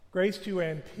Grace to you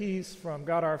and peace from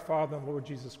God our Father and Lord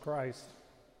Jesus Christ.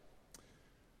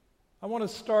 I want to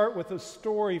start with a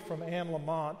story from Anne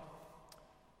Lamott.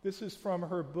 This is from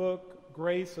her book,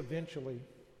 Grace Eventually.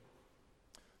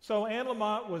 So Anne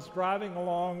Lamott was driving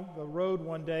along the road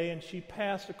one day and she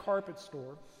passed a carpet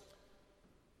store.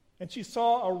 And she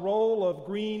saw a roll of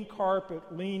green carpet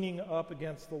leaning up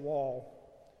against the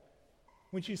wall.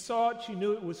 When she saw it, she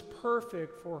knew it was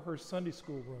perfect for her Sunday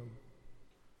school room.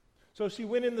 So she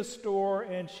went in the store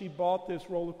and she bought this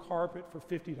roll of carpet for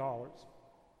 $50.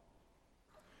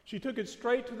 She took it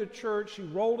straight to the church, she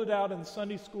rolled it out in the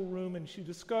Sunday school room, and she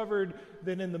discovered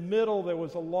that in the middle there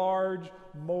was a large,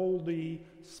 moldy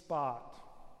spot.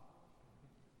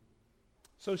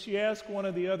 So she asked one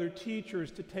of the other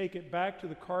teachers to take it back to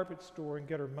the carpet store and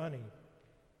get her money.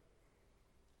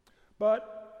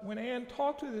 But when Anne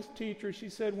talked to this teacher, she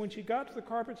said when she got to the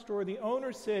carpet store, the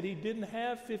owner said he didn't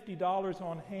have $50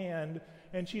 on hand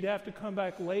and she'd have to come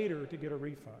back later to get a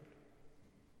refund.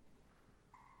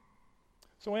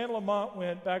 So Anne Lamott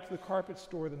went back to the carpet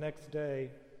store the next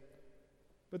day.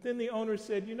 But then the owner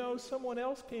said, someone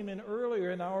else came in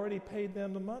earlier and I already paid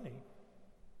them the money.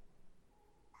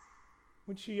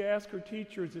 When she asked her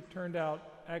teachers, it turned out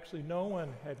actually no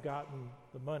one had gotten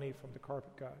the money from the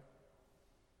carpet guy.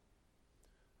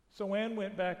 So Anne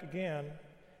went back again,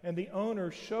 and the owner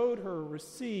showed her a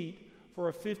receipt for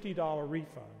a $50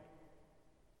 refund.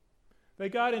 They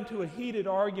got into a heated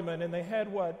argument, and they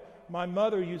had what my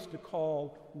mother used to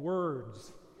call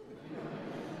words.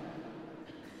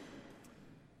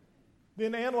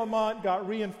 Then Anne Lamott got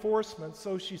reinforcements,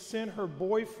 so she sent her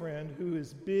boyfriend, who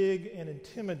is big and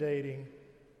intimidating,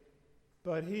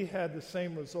 but he had the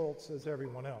same results as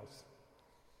everyone else.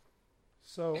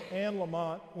 So Anne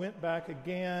Lamott went back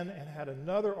again and had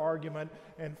another argument,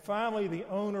 and finally the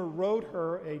owner wrote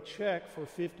her a check for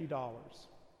 $50.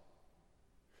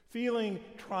 Feeling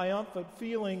triumphant,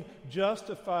 feeling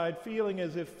justified, feeling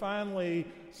as if finally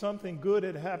something good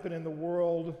had happened in the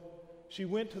world, she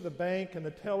went to the bank and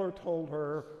the teller told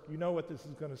her, you know what this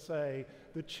is going to say,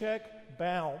 the check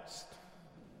bounced,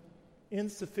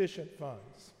 insufficient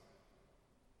funds.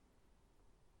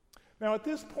 Now, at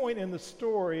this point in the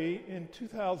story, in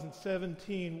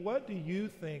 2017, what do you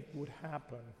think would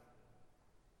happen?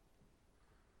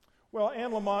 Well,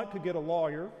 Anne Lamott could get a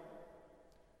lawyer.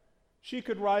 She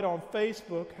could write on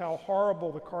Facebook how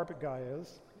horrible the carpet guy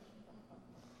is.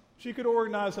 She could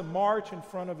organize a march in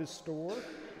front of his store.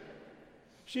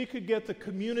 She could get the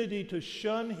community to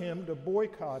shun him, to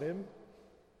boycott him.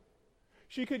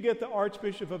 She could get the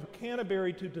Archbishop of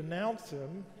Canterbury to denounce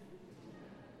him.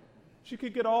 She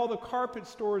could get all the carpet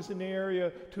stores in the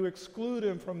area to exclude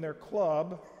him from their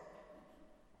club.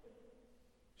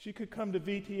 She could come to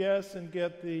VTS and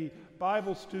get the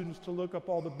Bible students to look up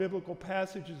all the biblical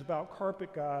passages about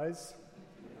carpet guys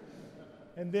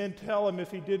and then tell him if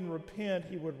he didn't repent,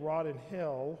 he would rot in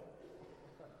hell.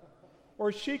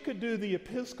 Or she could do the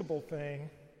Episcopal thing.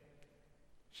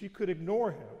 She could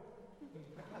ignore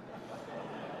him.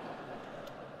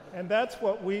 And that's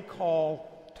what we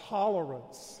call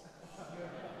tolerance.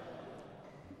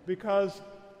 Because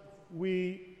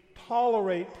we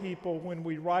tolerate people when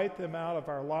we write them out of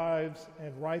our lives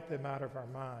and write them out of our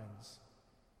minds.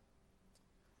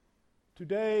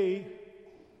 Today,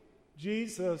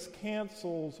 Jesus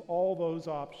cancels all those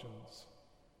options.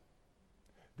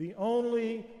 The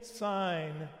only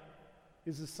sign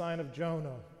is the sign of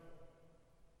Jonah.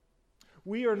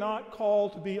 We are not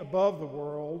called to be above the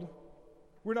world.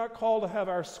 We're not called to have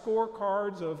our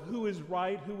scorecards of who is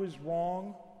right, who is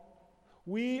wrong.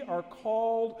 We are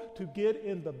called to get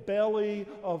in the belly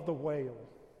of the whale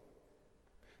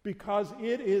because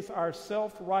it is our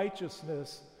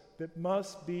self-righteousness that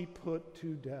must be put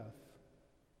to death.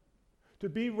 To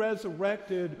be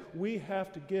resurrected, we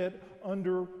have to get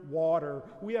under water.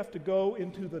 We have to go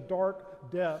into the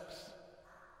dark depths.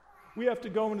 We have to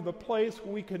go into the place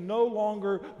where we can no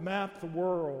longer map the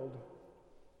world,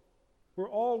 where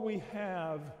all we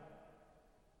have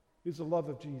is the love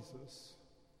of Jesus.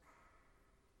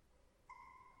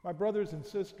 My brothers and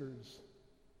sisters,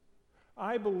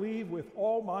 I believe with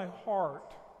all my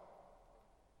heart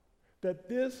that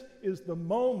this is the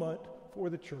moment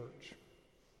for the church.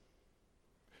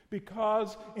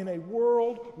 Because in a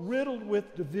world riddled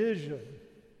with division,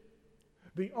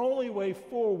 the only way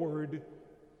forward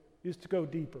is to go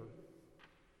deeper.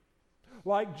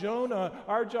 Like Jonah,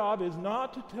 our job is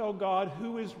not to tell God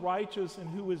who is righteous and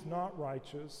who is not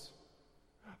righteous.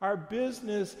 Our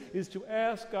business is to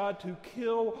ask God to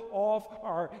kill off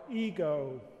our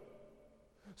ego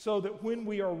so that when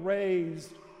we are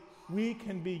raised, we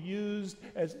can be used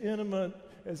as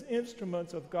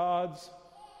instruments of God's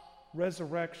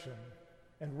resurrection,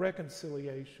 and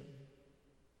reconciliation.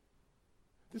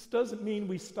 This doesn't mean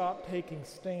we stop taking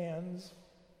stands.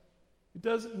 It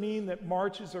doesn't mean that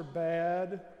marches are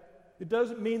bad. It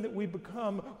doesn't mean that we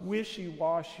become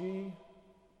wishy-washy.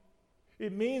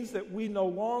 It means that we no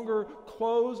longer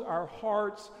close our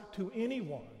hearts to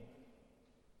anyone.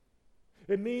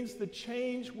 It means the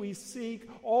change we seek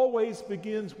always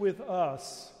begins with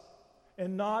us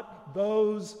and not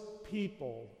those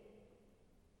people.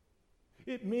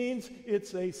 It means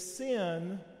it's a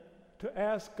sin to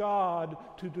ask God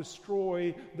to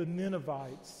destroy the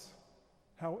Ninevites,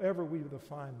 however we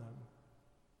define them.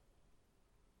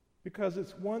 Because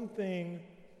it's one thing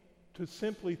to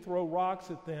simply throw rocks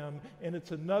at them, and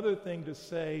it's another thing to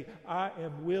say, I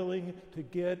am willing to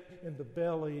get in the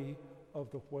belly of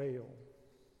the whale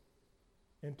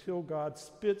until God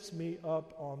spits me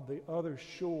up on the other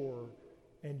shore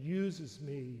and uses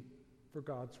me for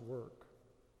God's work.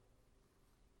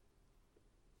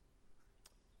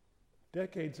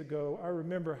 Decades ago, I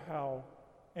remember how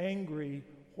angry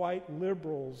white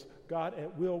liberals got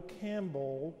at Will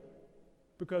Campbell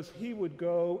because he would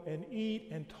go and eat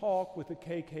and talk with the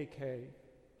KKK.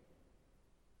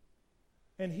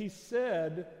 And he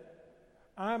said,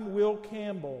 I'm Will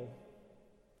Campbell.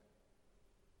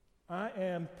 I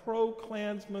am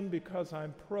pro-Klansman because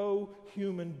I'm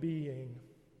pro-human being.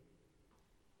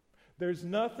 There's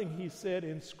nothing, he said,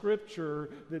 in Scripture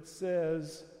that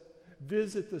says,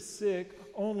 visit the sick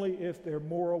only if they're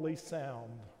morally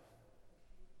sound.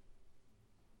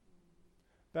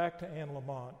 Back to Anne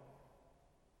Lamott.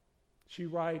 She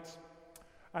writes,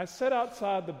 I sat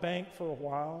outside the bank for a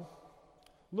while.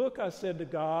 Look, I said to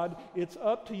God, it's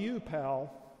up to you,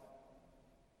 pal.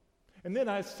 And then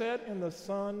I sat in the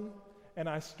sun and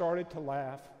I started to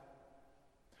laugh.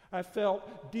 I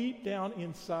felt deep down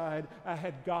inside I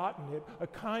had gotten it, a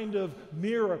kind of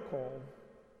miracle.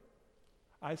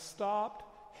 I stopped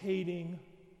hating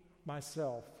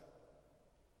myself.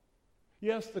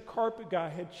 Yes, the carpet guy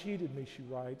had cheated me, she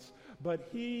writes, but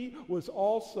he was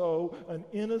also an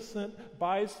innocent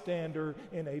bystander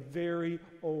in a very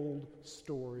old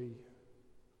story.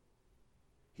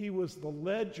 He was the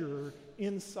ledger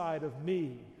inside of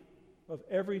me of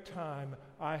every time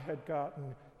I had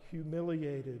gotten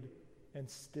humiliated and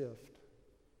stiffed.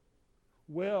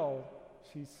 Well,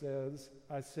 she says,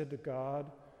 I said to God,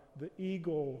 the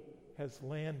eagle has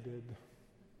landed.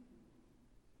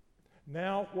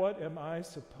 Now what am I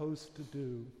supposed to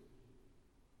do?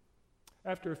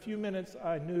 After a few minutes,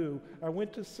 I knew. I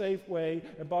went to Safeway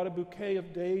and bought a bouquet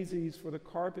of daisies for the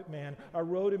carpet man. I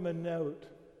wrote him a note.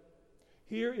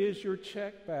 Here is your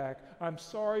check back. I'm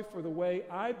sorry for the way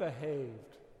I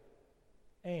behaved.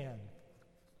 Anne.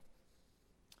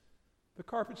 The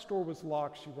carpet store was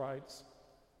locked, she writes.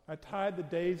 I tied the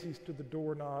daisies to the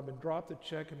doorknob and dropped the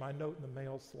check and my note in the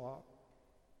mail slot.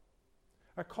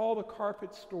 I called a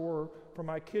carpet store from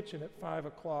my kitchen at 5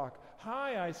 o'clock.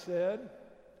 Hi, I said.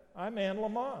 I'm Anne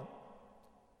Lamott.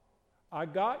 I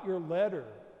got your letter,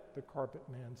 the carpet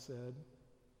man said.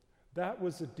 That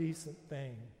was a decent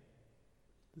thing.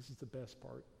 This is the best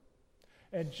part.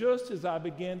 And just as I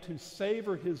began to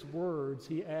savor his words,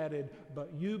 he added,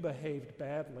 but you behaved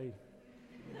badly.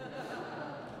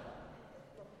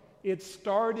 It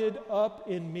started up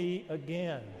in me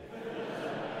again.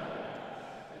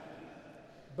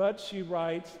 But, she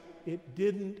writes, it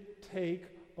didn't take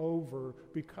over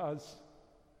because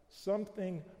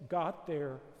something got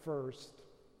there first.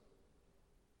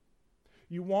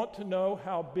 You want to know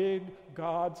how big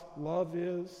God's love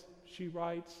is, she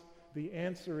writes? The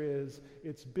answer is,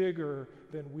 it's bigger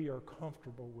than we are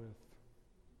comfortable with.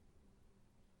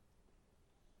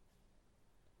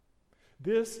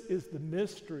 This is the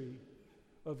mystery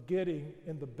of getting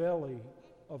in the belly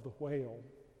of the whale.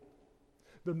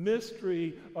 The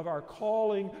mystery of our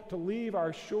calling to leave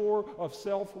our shore of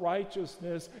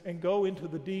self-righteousness and go into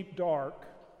the deep dark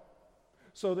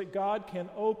so that God can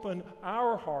open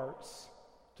our hearts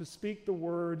to speak the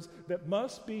words that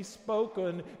must be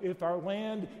spoken if our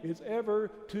land is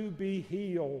ever to be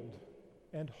healed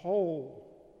and whole.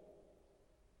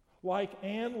 Like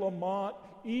Anne Lamott,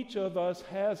 each of us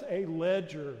has a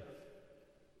ledger.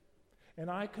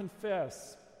 And I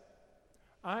confess,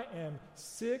 I am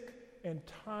sick and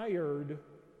tired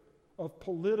of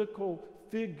political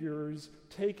figures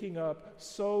taking up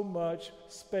so much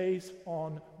space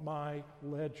on my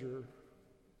ledger.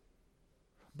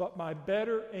 But my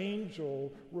better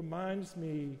angel reminds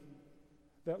me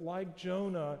that, like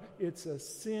Jonah, it's a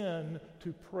sin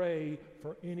to pray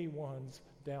for anyone's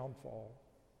downfall.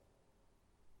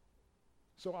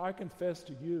 So I confess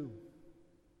to you,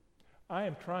 I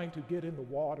am trying to get in the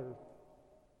water.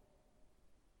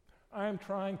 I am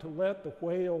trying to let the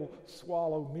whale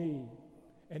swallow me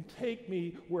and take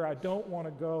me where I don't want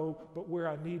to go, but where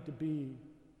I need to be,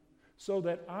 so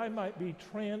that I might be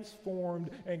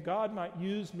transformed and God might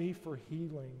use me for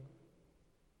healing.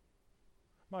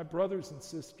 My brothers and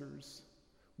sisters,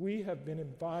 we have been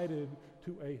invited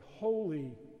to a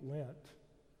holy Lent.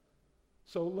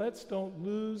 So let's don't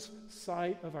lose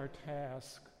sight of our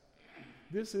task.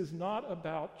 This is not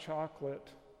about chocolate.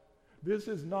 This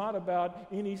is not about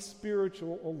any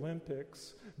spiritual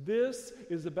Olympics. This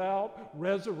is about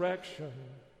resurrection.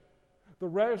 The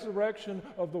resurrection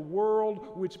of the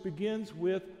world which begins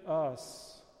with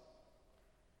us.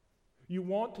 You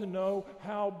want to know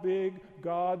how big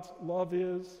God's love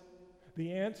is?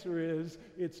 The answer is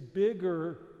it's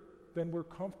bigger than we're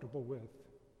comfortable with.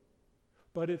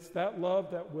 But it's that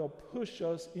love that will push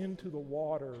us into the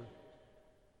water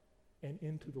and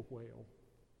into the whale.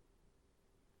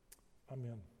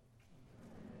 Amen.